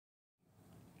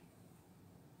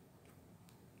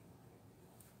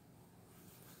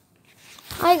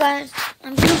Hi guys,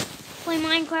 I'm going to play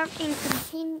Minecraft and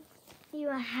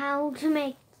continue how to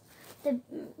make the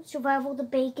survival the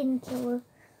bacon killer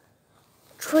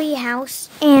treehouse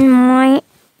in Roblox,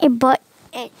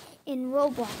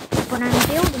 but I'm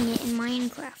building it in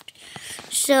Minecraft.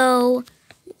 So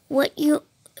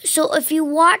if you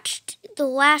watched the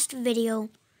last video,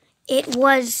 it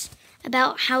was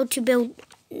about how to build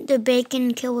the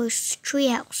bacon killer's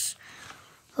treehouse.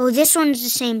 Oh, this one's the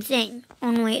same thing,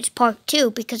 only it's part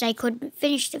 2 because I couldn't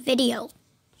finish the video.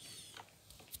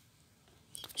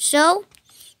 So,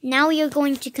 now you're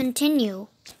going to continue.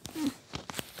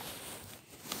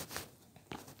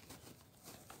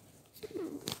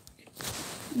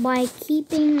 By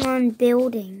keeping on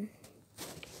building.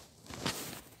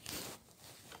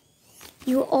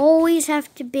 You always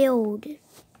have to build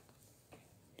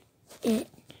it.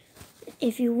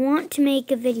 If you want to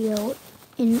make a video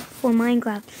for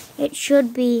Minecraft, it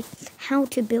should be how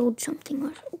to build something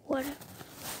or whatever.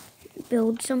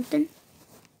 Build something.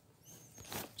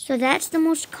 So that's the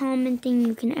most common thing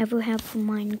you can ever have for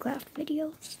Minecraft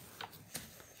videos.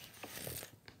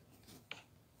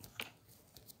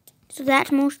 So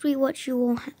that's mostly what you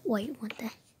will wait, what the?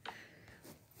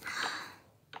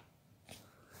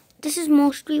 This is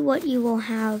mostly what you will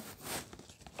have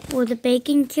for the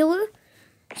bacon killer.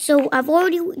 So I've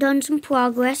already done some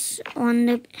progress on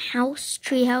the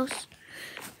treehouse.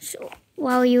 So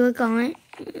while you were gone,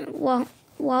 while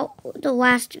the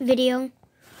last video,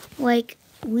 like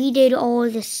we did all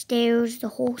the stairs, the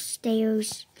whole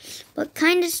stairs, but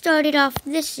kind of started off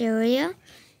this area,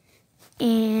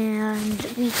 and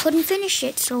we couldn't finish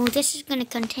it. So this is gonna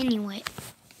continue it.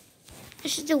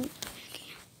 This is to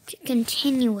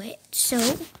continue it.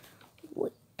 So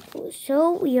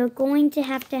we are going to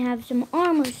have some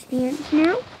armor stands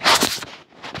now.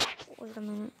 Wait a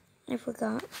minute, I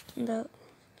forgot.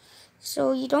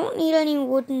 So you don't need any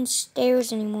wooden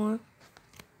stairs anymore.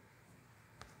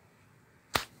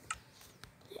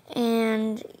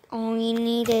 And all you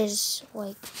need is,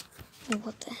 like,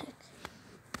 what the heck?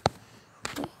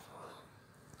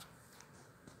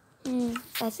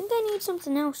 I think I need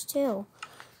something else too.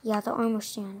 Yeah, the armor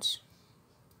stands.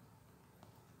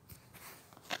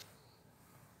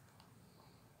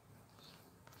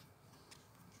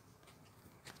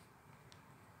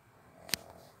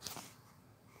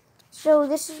 So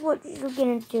this is what you're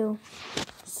gonna do.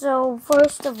 So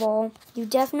first of all, you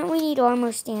definitely need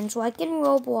armor stands. Like in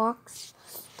Roblox,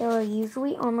 there are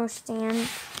usually armor stands.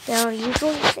 There are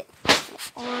usually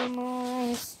armor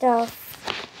and stuff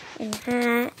and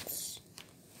hats.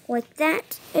 Like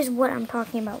that is what I'm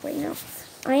talking about right now.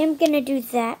 I am gonna do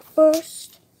that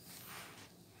first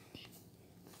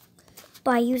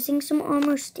by using some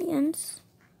armor stands.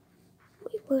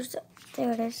 Wait, where's the?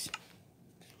 There it is.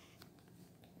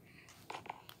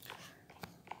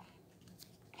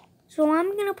 So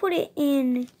I'm going to put it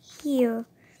in here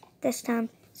this time.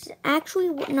 It's actually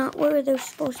not where they're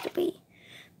supposed to be.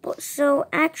 But so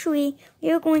actually,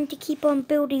 we're going to keep on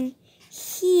building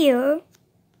here.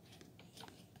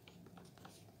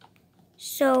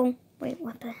 So, wait,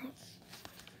 what the heck?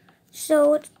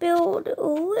 So let's build a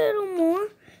little more.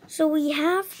 So we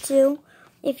have to,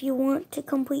 if you want to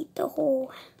complete the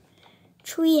whole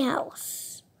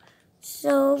treehouse.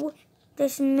 So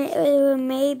this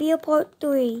may be a part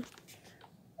 3.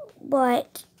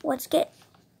 But let's get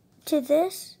to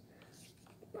this.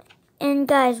 And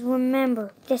guys,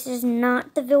 remember, this is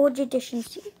not the Village Edition.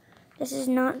 This is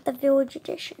not the Village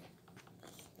Edition.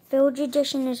 Village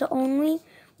Edition is only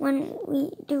when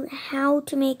we do how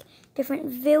to make different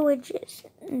villages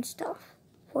and stuff.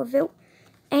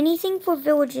 Anything for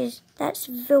villages, that's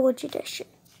Village Edition.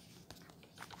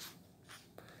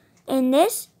 And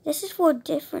this is for a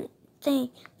different thing.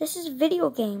 This is a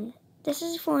video game. This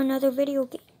is for another video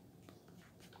game.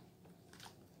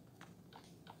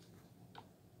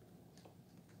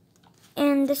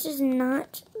 And this is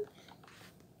not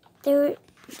I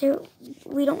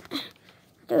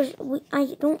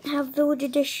don't have Village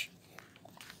Edition.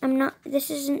 This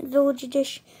isn't Village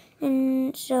Edition.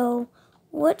 And so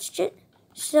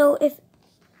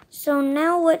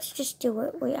now let's just do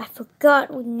it. Wait, I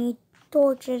forgot we need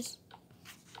torches.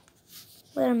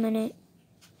 Wait a minute.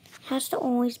 It has to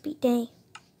always be day.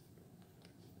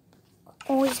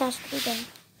 Always has to be day.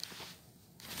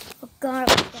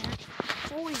 Forgot about that.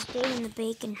 Always day in the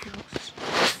bacon house.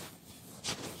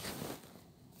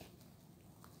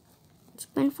 It's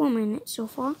been 4 minutes so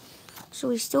far, so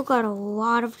we still got a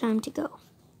lot of time to go.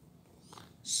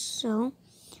 So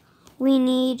we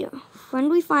need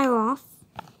friendly fire off.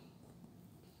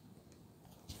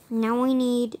 Now we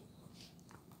need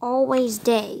always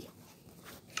day.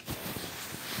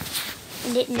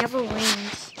 And it never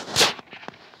rains.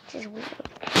 Which is weird.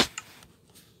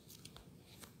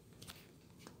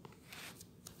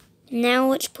 Now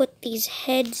let's put these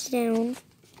heads down.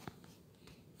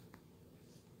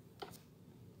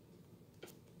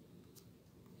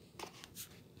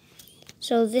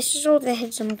 So this is all the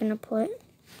heads I'm gonna put.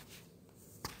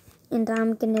 And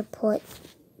I'm gonna put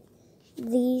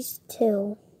these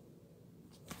two.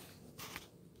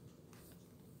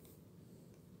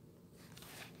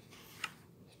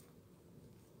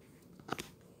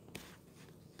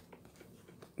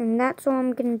 And that's all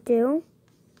I'm gonna do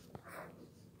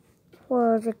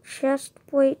for the chest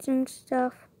plates and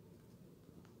stuff.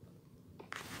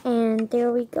 And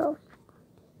there we go.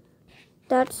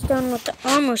 That's done with the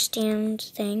armor stand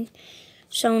thing.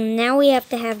 So now we have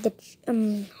to have the,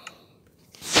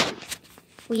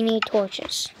 we need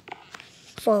torches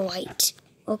for light,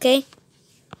 okay?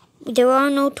 There are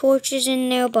no torches in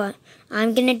there, but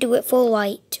I'm gonna do it for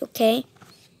light, okay?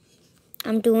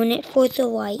 I'm doing it for the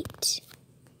light.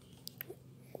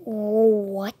 Oh,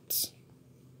 what?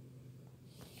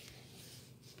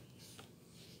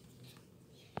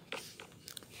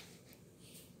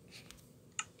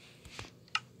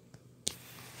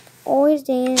 Always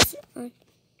days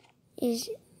is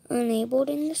enabled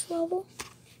in this level.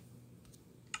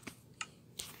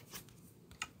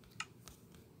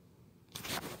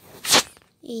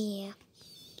 Yeah.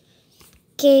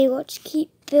 Okay, let's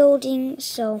keep building.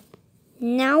 So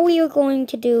now we are going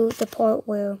to do the part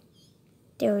where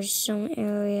there's some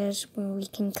areas where we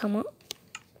can come up.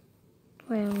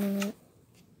 Wait a minute.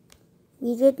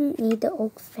 We didn't need the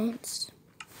oak fence.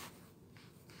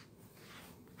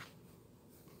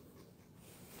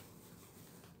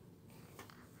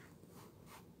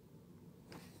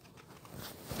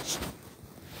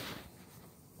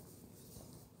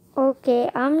 Okay,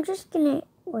 I'm just gonna,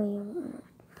 wait a minute.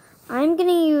 I'm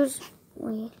gonna use,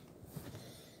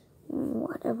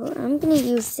 whatever. I'm gonna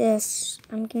use this.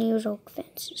 I'm gonna use oak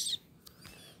fences.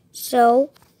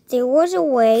 So, there was a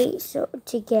way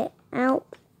to get out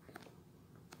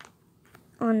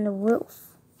on the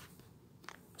roof.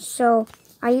 So,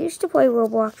 I used to play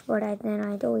Roblox, but then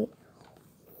I deleted.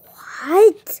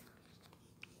 What?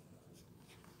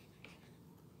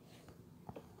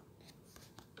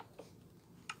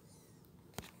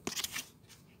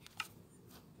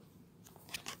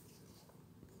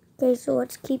 Okay, so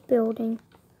let's keep building.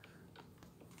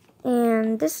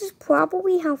 And this is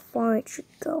probably how far it should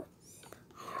go.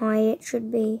 High it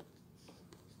should be.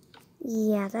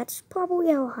 Yeah, that's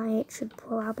probably how high it should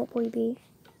probably be.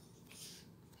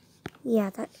 Yeah,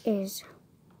 that is.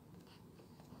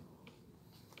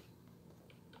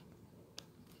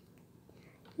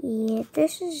 Yeah,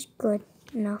 this is good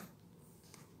enough.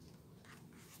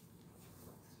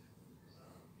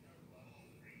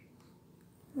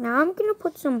 Now I'm gonna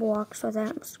put some blocks so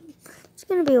that it's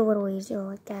gonna be a little easier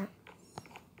like that.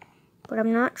 But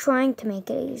I'm not trying to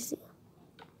make it easy.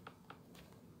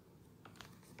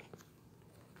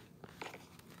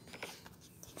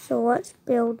 So let's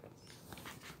build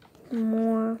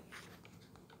more.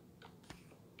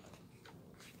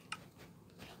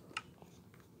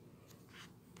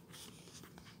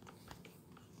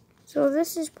 So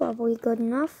this is probably good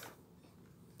enough.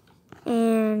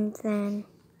 And then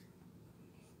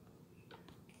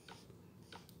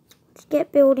let's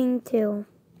get building 2.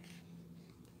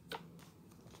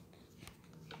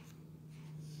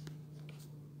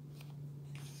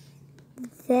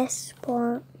 This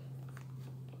part.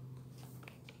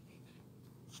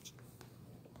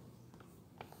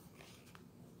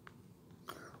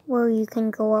 Where you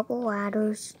can go up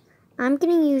ladders. I'm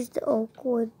gonna use the oak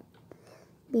wood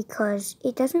because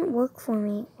it doesn't work for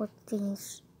me with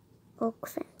these oak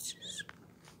fences.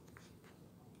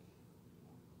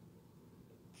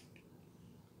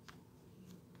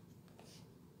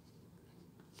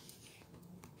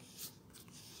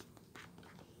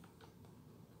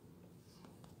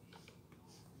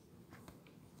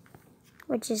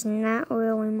 Which is not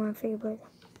really my favorite.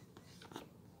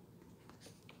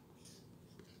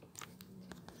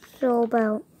 So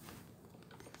about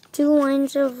 2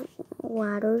 lines of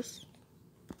ladders.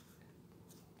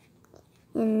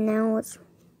 And now let's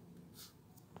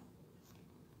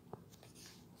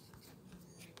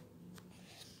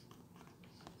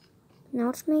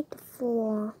make the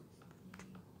floor.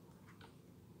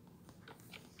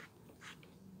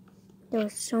 There are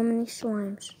so many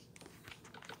slimes.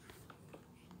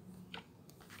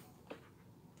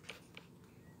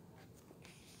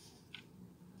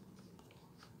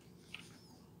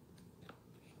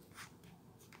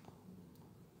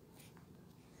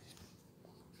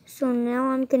 So now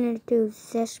I'm gonna do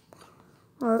this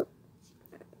part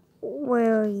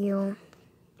where you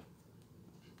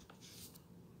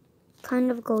kind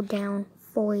of go down,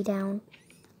 fully down.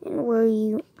 And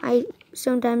where I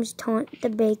sometimes taunt the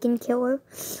bacon killer.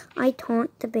 I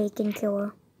taunt the bacon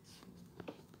killer.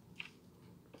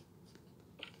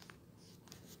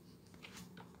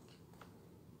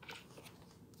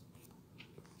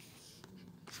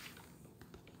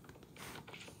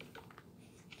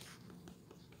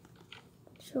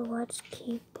 So let's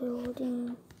keep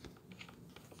building.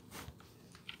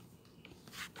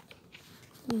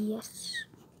 Yes.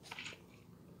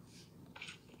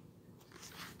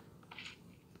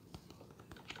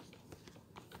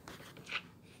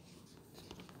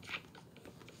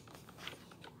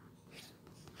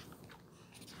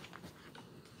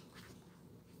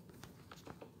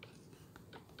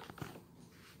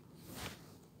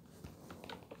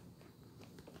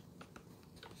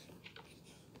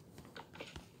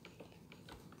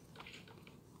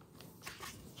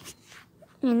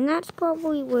 And that's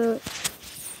probably where it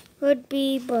would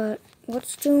be, but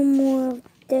let's do more of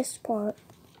this part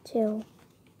too.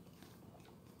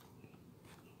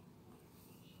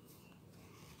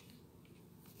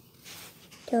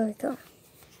 There we go.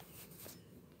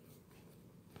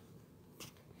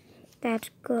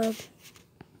 That's good.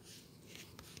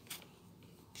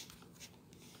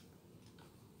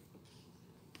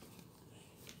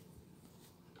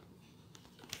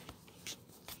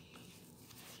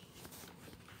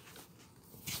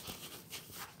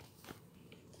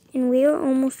 And we are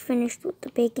almost finished with the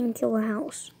bacon killer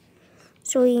house.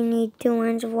 So you need 2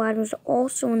 lines of ladders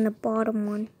also in the bottom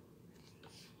one.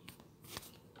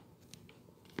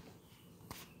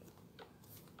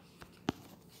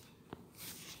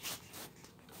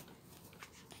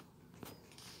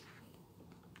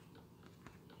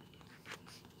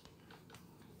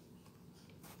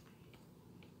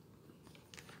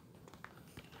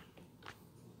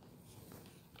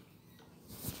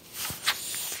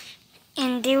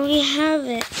 And there we have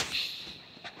it.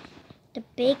 The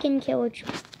bacon killer. Wait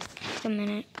a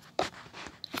minute.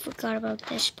 I forgot about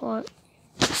this part.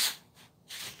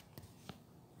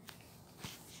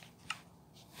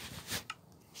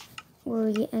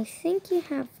 I think you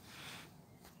have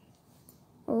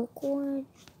oak wood.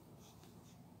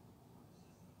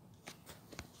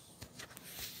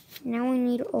 Now we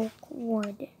need oak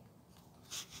wood.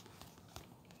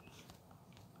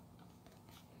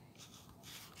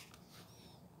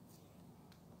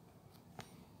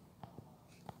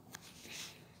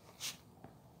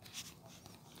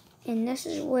 And this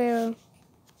is where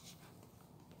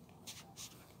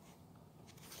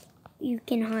you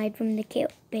can hide from the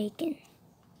bacon.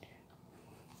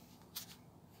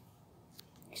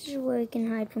 This is where you can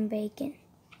hide from bacon.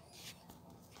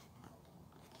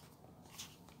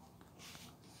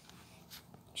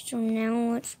 So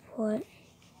now let's put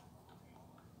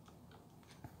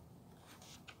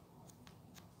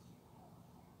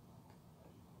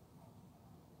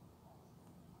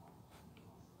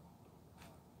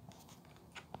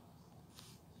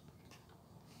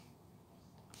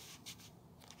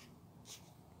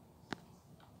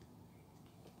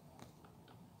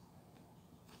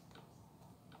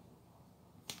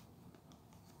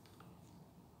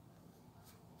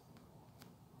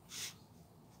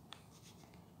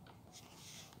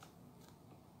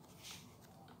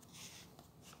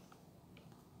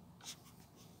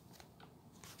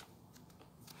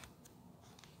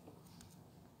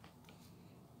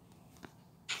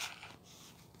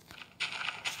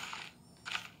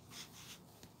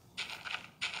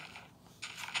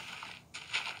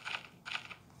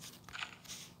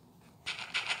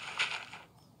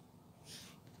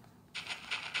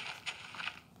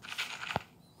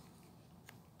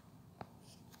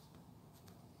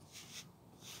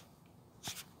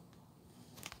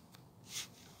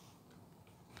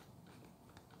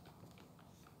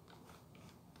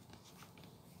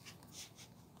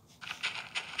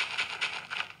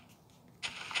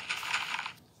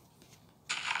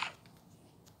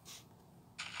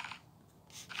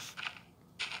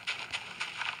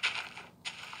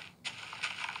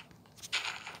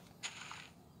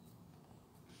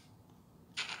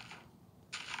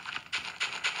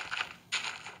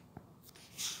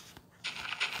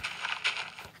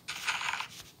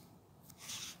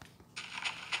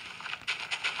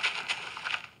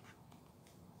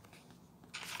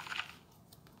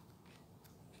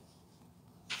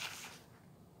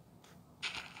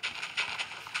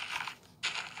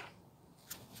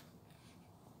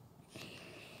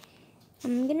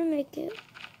I'm gonna make it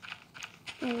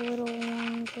a little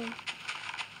longer.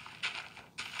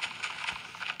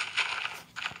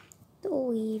 The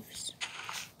leaves.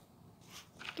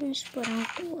 I'm gonna spread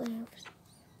out the leaves.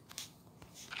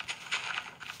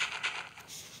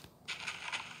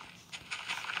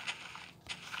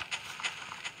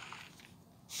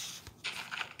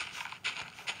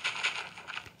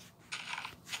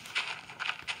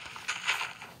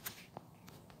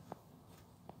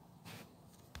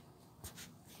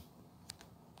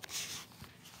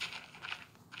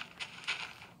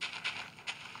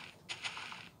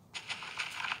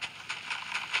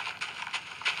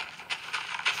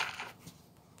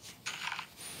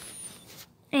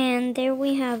 And there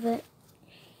we have it.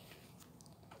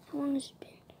 How long has it been?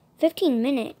 15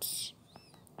 minutes.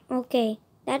 Okay,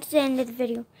 that's the end of the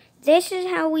video. This is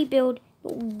how we build.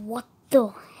 What the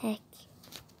heck?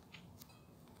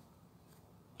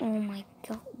 Oh my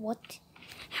god, what?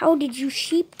 How did you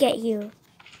sheep get here?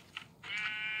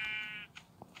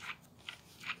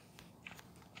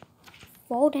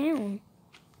 Fall down.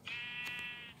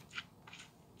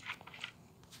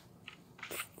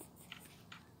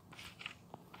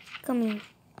 Come here.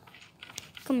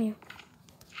 Come here.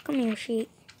 Come here, sheep.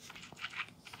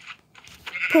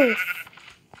 Poof.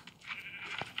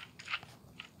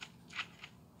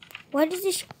 What is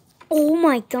this? Oh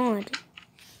my god.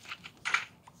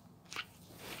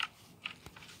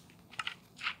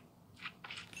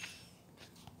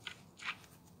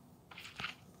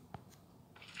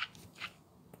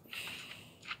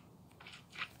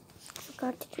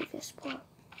 Forgot to do this part.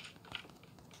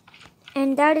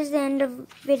 And that is the end of the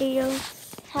video.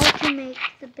 How to make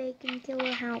the bacon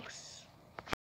killer house.